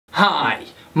Hi,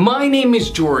 my name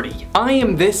is Jordy. I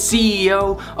am the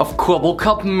CEO of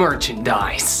Kwebbelkop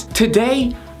Merchandise.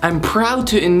 Today, I'm proud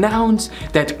to announce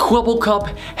that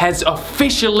Kwebbelkop has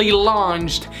officially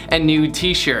launched a new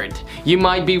t-shirt. You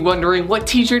might be wondering, what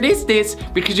t-shirt is this?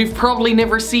 Because you've probably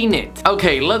never seen it.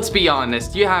 Okay, let's be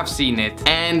honest, you have seen it.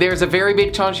 And there's a very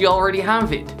big chance you already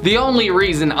have it. The only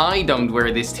reason I don't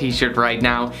wear this t-shirt right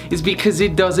now is because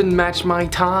it doesn't match my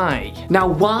tie. Now,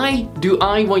 why do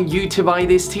I want you to buy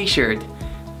this t-shirt?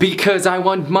 Because I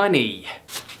want money.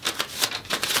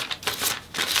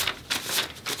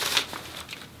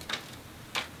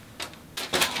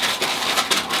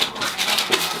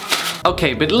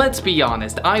 Okay, but let's be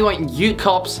honest, I want you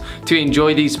cops to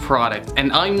enjoy these products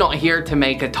and I'm not here to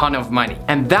make a ton of money.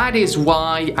 And that is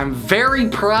why I'm very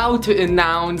proud to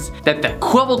announce that the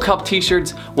Kwebbelkop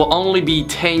t-shirts will only be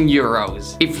 10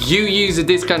 euros. If you use the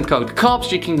discount code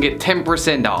COPS, you can get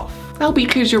 10% off. Now,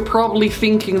 because you're probably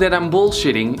thinking that I'm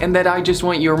bullshitting and that I just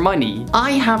want your money,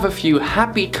 I have a few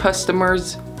happy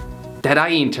customers that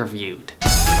I interviewed.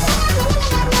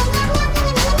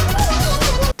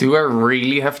 Do I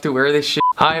really have to wear this shit?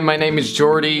 Hi, my name is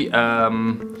Jordy.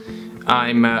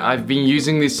 I've been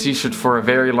using this t-shirt for a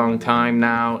very long time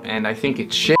now, and I think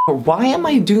it's shit. Why am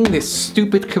I doing this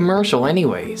stupid commercial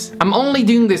anyways? I'm only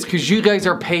doing this because you guys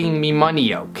are paying me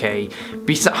money, okay?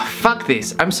 Fuck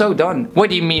this, I'm so done. What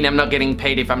do you mean I'm not getting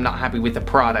paid if I'm not happy with the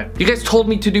product? You guys told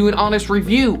me to do an honest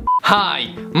review.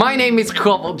 Hi, my name is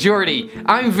Jordy.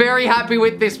 I'm very happy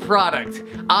with this product.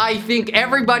 I think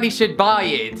everybody should buy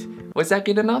it. Was that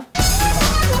good enough?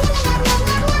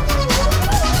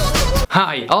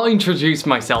 Hi, I'll introduce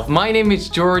myself. My name is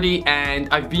Jordy and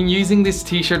I've been using this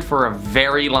t-shirt for a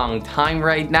very long time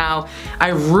right now. I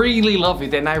really love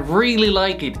it and I really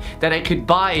like it that I could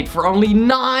buy it for only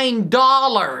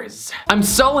 $9. I'm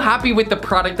so happy with the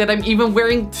product that I'm even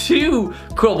wearing 2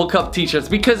 Kwebbelkop t-shirts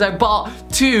because I bought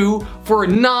 2 for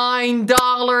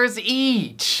 $9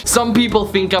 each. Some people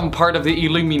think I'm part of the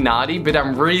Illuminati, but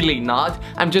I'm really not.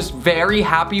 I'm just very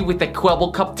happy with the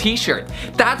Kwebbelkop t-shirt.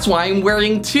 That's why I'm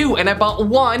wearing 2 and I bought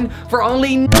 1 for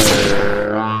only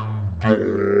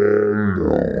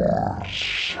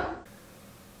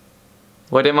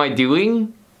What am I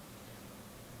doing?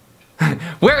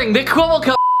 Wearing the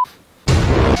Kwebbelkop.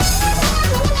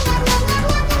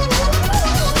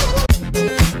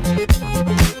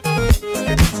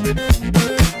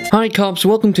 Hi cops,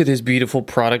 welcome to this beautiful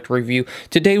product review.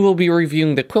 Today we'll be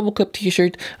reviewing the Kwebbelkop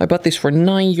t-shirt. I bought this for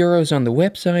 9 euros on the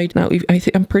website. Now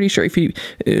I'm pretty sure if you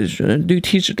do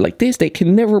t-shirts like this, they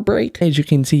can never break. As you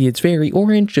can see, it's very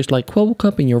orange, just like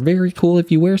Kwebbelkop, and you're very cool if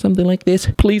you wear something like this.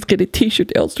 Please get a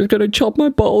t-shirt, else they're gonna chop my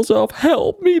balls off.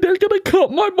 Help me, they're gonna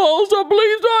cut my balls off.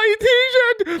 Please buy a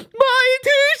t-shirt! Buy a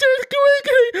t-shirt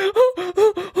quickly!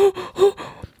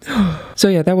 So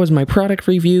yeah, that was my product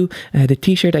review. The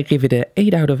t-shirt, I give it an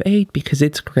 8 out of 8 because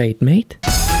it's great, mate.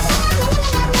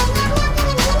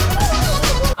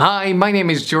 Hi, my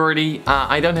name is Jordy.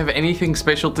 I don't have anything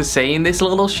special to say in this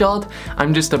little shot.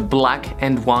 I'm just a black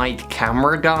and white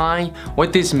camera guy.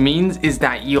 What this means is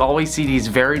that you always see these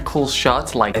very cool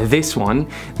shots like this one.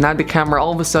 Now the camera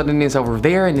all of a sudden is over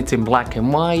there and it's in black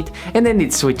and white, and then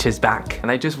it switches back.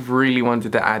 And I just really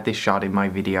wanted to add this shot in my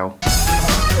video.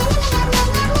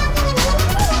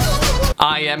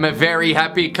 I am a very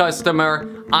happy customer.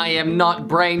 I am not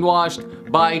brainwashed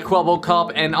by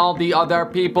Kwebbelkop and all the other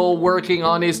people working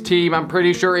on his team. I'm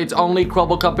pretty sure it's only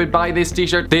Kwebbelkop would buy this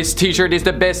t-shirt. This t-shirt is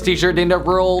the best t-shirt in the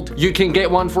world. You can get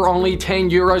one for only 10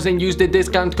 euros and use the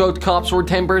discount code COPS for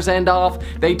 10% off.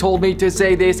 They told me to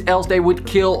say this, else they would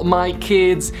kill my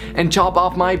kids and chop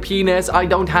off my penis. I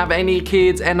don't have any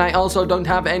kids and I also don't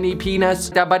have any penis.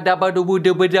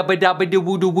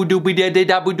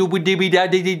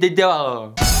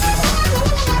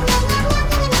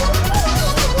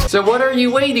 So what are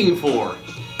you waiting for?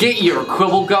 Get your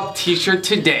Kwebbelkop t-shirt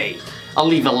today. I'll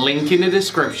leave a link in the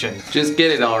description. Just get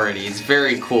it already, it's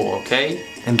very cool, okay?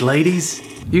 And ladies,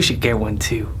 you should get one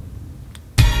too.